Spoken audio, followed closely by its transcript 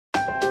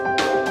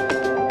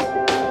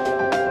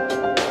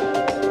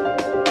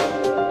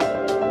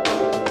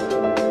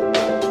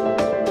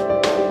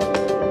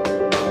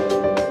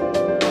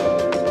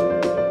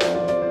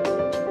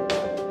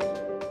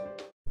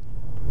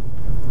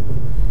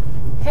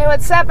Hey,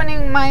 what's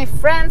happening, my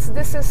friends?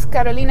 This is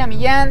Carolina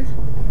Millán.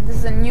 This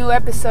is a new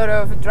episode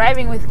of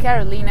Driving with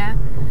Carolina.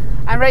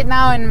 I'm right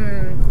now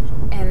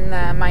in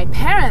my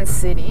parents'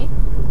 city.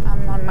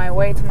 I'm on my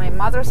way to my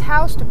mother's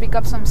house to pick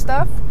up some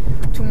stuff.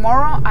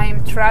 Tomorrow I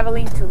am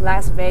traveling to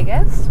Las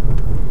Vegas.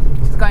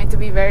 It's going to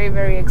be very,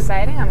 very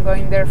exciting. I'm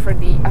going there for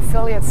the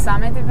Affiliate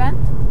Summit event,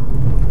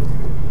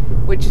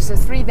 which is a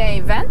 3-day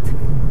event,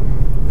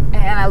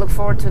 and I look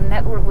forward to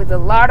network with a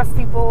lot of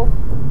people.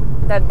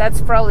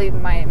 That's probably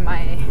my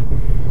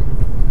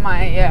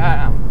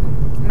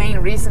main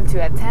reason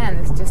to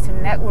attend, is just to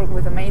network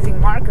with amazing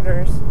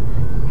marketers,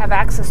 have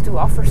access to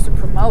offers to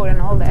promote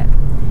and all that.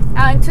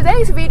 Now, in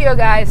today's video,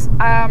 guys,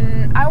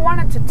 I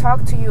wanted to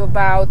talk to you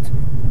about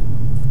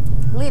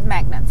lead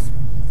magnets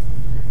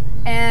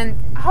and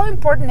how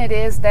important it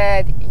is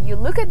that you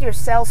look at your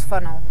sales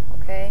funnel.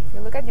 Okay, you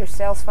look at your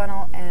sales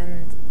funnel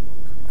and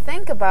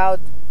think about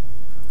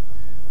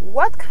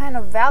what kind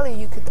of value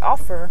you could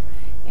offer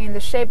in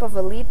the shape of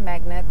a lead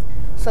magnet,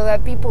 so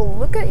that people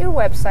look at your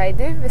website,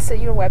 they visit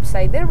your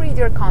website, they read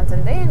your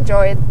content, they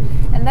enjoy it,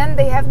 and then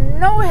they have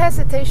no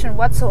hesitation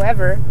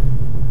whatsoever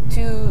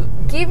to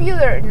give you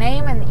their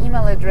name and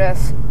email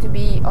address to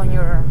be on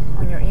your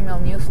email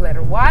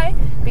newsletter. Why?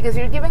 Because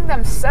you're giving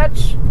them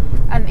such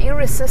an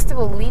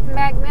irresistible lead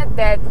magnet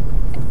that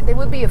they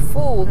would be a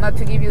fool not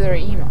to give you their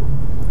email.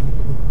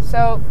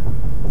 So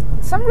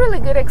some really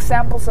good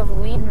examples of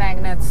lead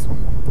magnets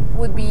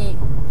would be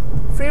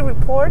free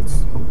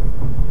reports,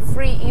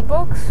 free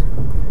ebooks,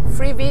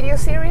 free video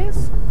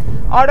series,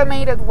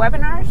 automated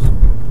webinars.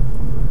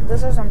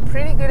 Those are some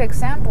pretty good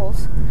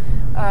examples.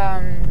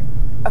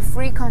 A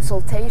free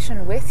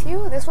consultation with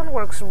you. This one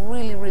works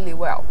really, really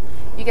well.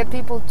 You get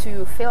people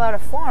to fill out a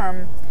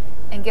form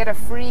and get a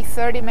free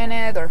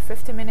 30-minute or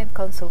 50-minute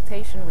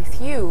consultation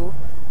with you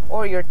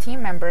or your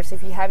team members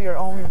if you have your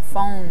own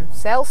phone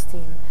sales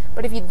team.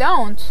 But if you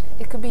don't,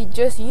 it could be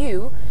just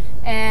you.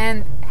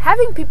 And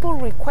having people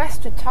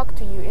request to talk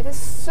to you, it is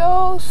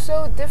so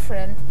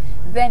different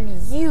than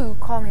you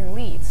calling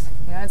leads.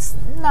 You know, it's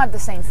not the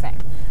same thing.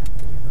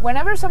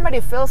 Whenever somebody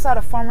fills out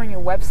a form on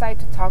your website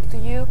to talk to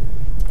you,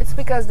 it's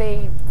because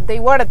they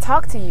want to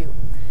talk to you.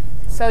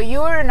 So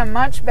you're in a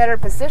much better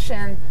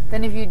position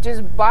than if you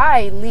just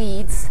buy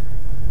leads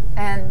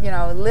and, you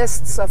know,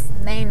 lists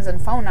of names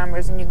and phone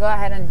numbers and you go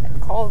ahead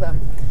and call them,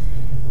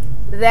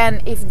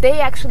 than if they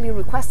actually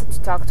requested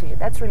to talk to you.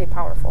 That's really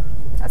powerful.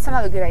 That's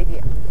another good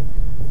idea.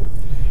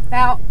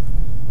 Now,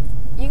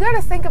 you got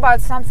to think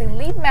about something.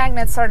 Lead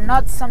magnets are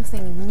not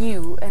something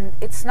new, and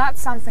it's not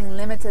something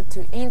limited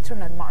to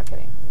internet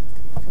marketing,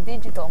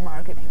 digital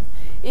marketing.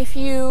 If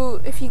you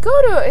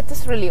go to, it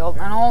is really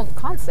an old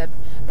concept,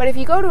 but if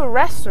you go to a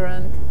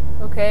restaurant,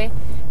 okay,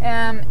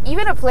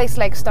 even a place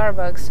like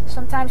Starbucks,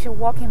 sometimes you're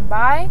walking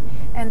by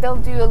and they'll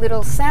do a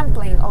little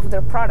sampling of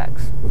their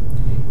products.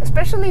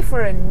 Especially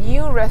for a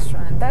new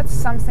restaurant, that's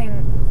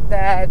something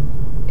that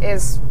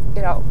is,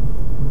 you know,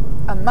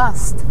 a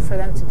must for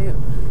them to do.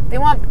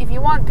 If you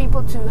want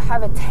people to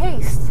have a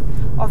taste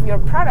of your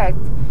product,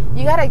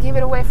 you gotta give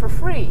it away for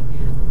free.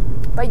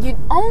 But you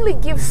only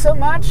give so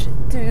much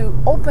to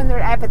open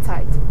their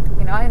appetite,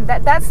 you know, and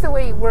that's the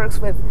way it works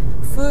with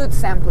food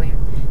sampling.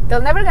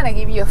 They're never gonna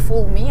give you a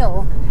full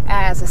meal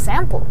as a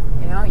sample.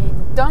 You know, you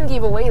don't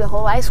give away the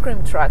whole ice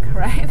cream truck,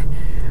 right?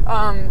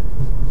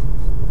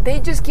 They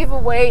just give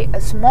away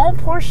a small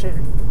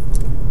portion,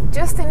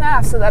 just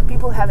enough so that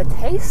people have a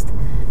taste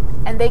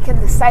and they can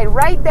decide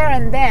right there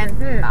and then,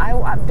 do I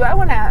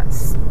want to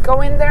go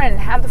in there and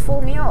have the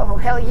full meal? Oh,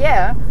 hell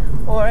yeah.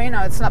 Or, you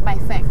know, it's not my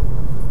thing.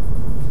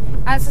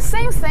 And it's the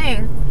same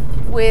thing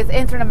with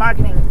internet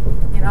marketing.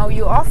 You know,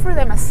 you offer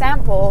them a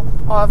sample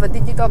of a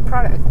digital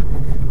product.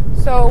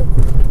 So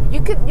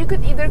you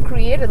could either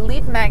create a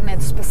lead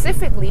magnet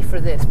specifically for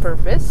this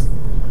purpose,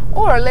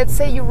 or let's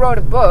say you wrote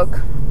a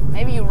book.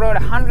 Maybe you wrote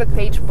a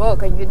 100-page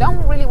book and you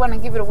don't really want to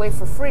give it away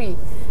for free.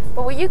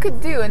 But what you could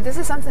do, and this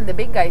is something the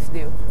big guys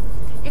do,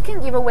 you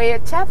can give away a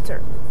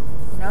chapter.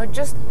 You know,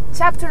 just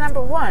chapter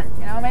number 1,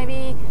 you know,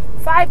 maybe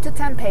 5 to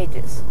 10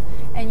 pages.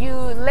 And you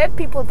let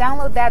people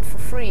download that for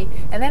free.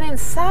 And then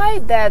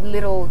inside that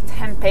little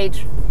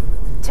 10-page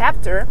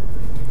chapter,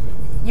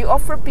 you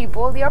offer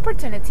people the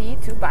opportunity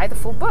to buy the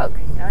full book.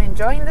 You know,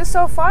 enjoying this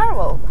so far?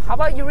 Well, how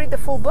about you read the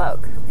full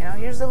book? You know,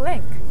 here's the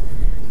link.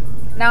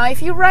 Now,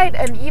 if you write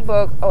an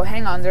ebook, oh,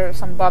 hang on, there are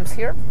some bumps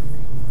here.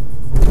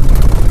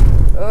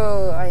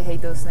 Oh, I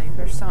hate those things.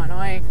 They're so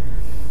annoying.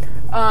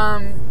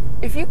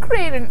 If you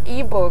create an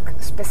ebook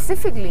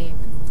specifically,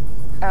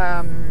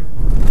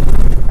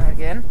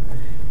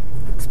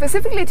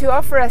 specifically to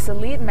offer as a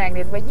lead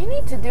magnet, what you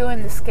need to do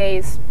in this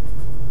case,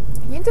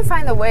 you need to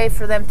find a way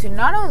for them to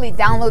not only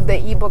download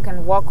the ebook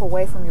and walk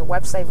away from your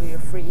website with your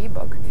free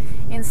ebook.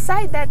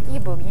 Inside that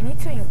ebook, you need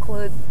to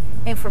include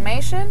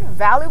information,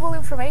 valuable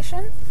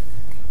information,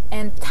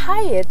 and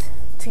tie it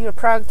to your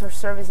product or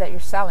service that you're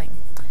selling.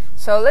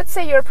 So let's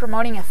say you're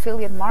promoting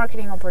affiliate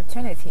marketing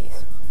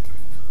opportunities.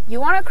 You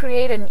want to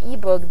create an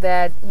ebook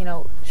that, you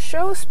know,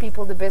 shows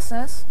people the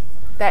business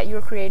that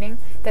you're creating,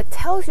 that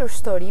tells your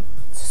story,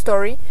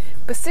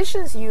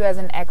 positions you as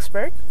an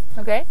expert,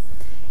 okay?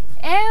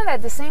 And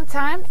at the same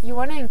time, you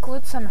want to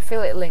include some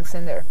affiliate links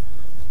in there.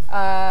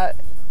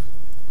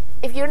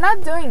 If you're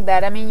not doing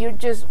that, I mean,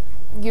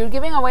 you're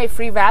giving away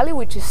free value,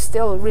 which is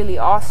still really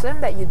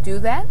awesome that you do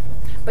that,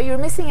 but you're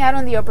missing out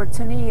on the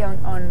opportunity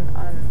on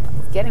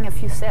getting a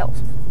few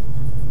sales.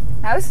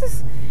 Now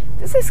this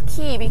is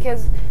key,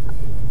 because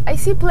I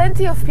see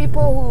plenty of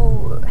people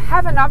who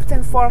have an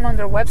opt-in form on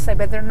their website,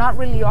 but they're not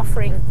really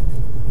offering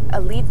a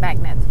lead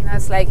magnet. You know,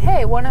 it's like,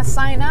 hey, want to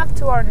sign up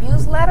to our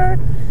newsletter?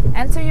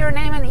 Enter your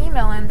name and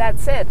email, and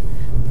that's it.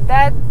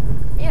 That,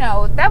 you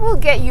know, that will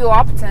get you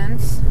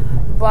opt-ins,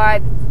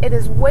 but it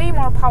is way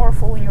more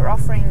powerful when you're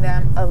offering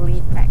them a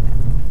lead magnet.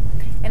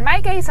 In my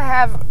case, I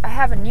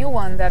have a new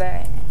one that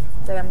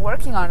I'm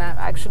working on.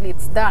 Actually,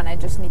 it's done. I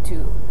just need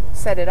to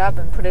set it up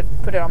and put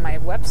it on my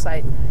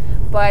website.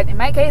 But in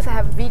my case, I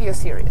have a video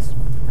series,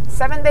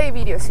 7-day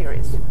video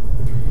series.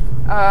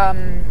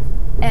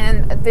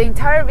 And the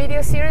entire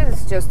video series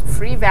is just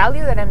free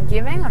value that I'm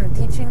giving. I'm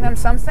teaching them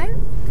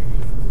something.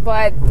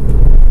 But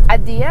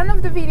at the end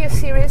of the video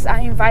series,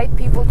 I invite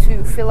people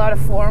to fill out a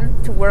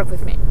form to work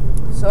with me.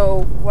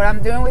 So what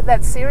I'm doing with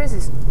that series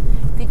is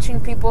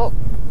teaching people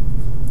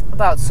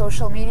about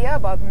social media,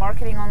 about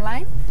marketing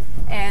online.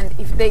 And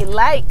if they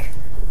like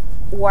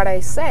what I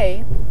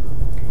say,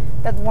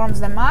 that warms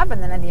them up,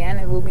 and then at the end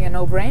it will be a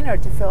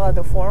no-brainer to fill out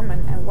the form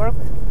and work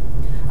with me.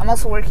 I'm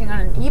also working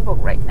on an ebook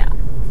right now,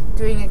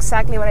 doing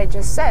exactly what I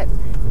just said.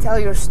 Tell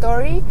your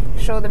story,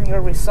 show them your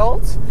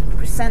results,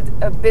 present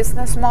a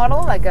business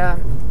model, like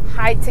a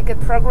high-ticket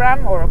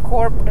program or the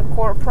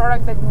core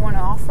product that you want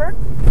to offer,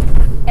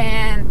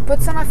 and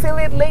put some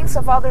affiliate links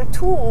of other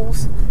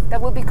tools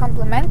that will be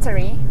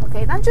complementary,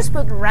 okay? Not just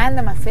put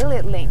random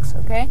affiliate links,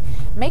 okay?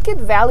 Make it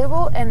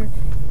valuable and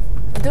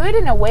do it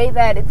in a way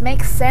that it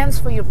makes sense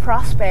for your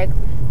prospect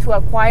to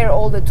acquire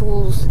all the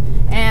tools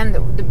and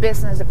the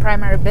business, the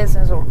primary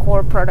business or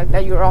core product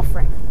that you're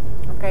offering,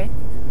 okay?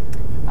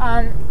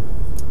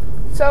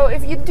 So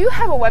if you do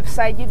have a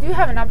website, you do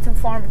have an opt-in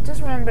form,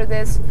 just remember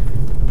this.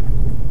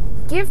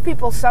 Give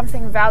people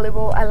something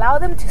valuable, allow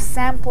them to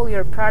sample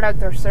your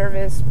product or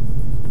service,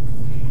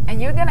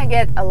 and you're gonna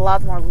get a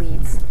lot more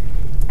leads.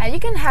 And you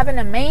can have an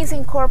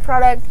amazing core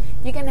product,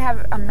 you can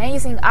have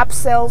amazing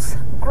upsells,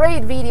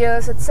 great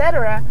videos,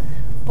 etc.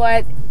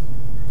 But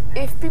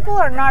if people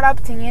are not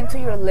opting into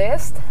your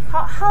list,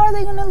 how are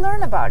they gonna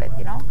learn about it,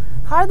 you know?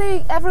 How are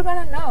they ever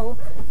gonna know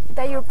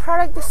that your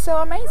product is so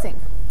amazing?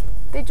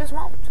 They just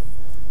won't,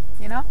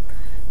 you know?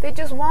 They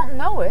just won't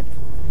know it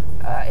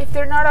if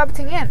they're not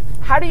opting in.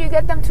 How do you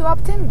get them to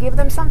opt in? Give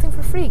them something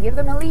for free. Give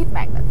them a lead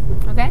magnet,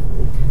 okay?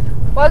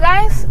 Well,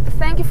 guys,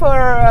 thank you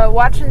for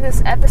watching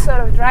this episode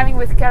of Driving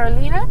with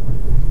Carolina.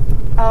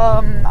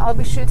 I'll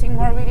be shooting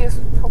more videos,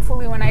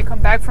 hopefully, when I come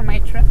back from my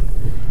trip.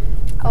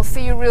 I'll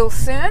see you real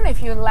soon.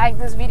 If you like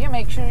this video,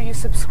 make sure you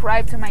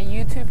subscribe to my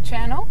YouTube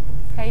channel.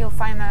 Okay, you'll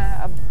find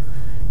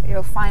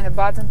a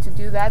button to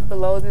do that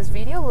below this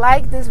video.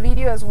 Like this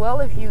video as well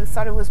if you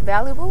thought it was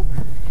valuable.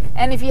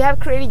 And if you have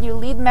created your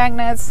lead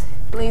magnets,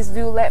 please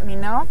do let me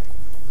know.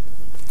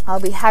 I'll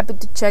be happy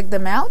to check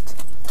them out.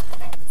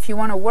 If you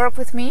want to work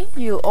with me,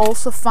 you'll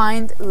also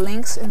find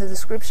links in the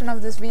description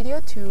of this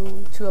video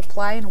to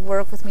apply and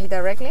work with me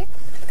directly.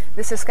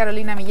 This is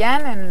Carolina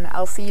Millán, and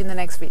I'll see you in the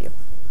next video.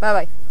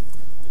 Bye bye.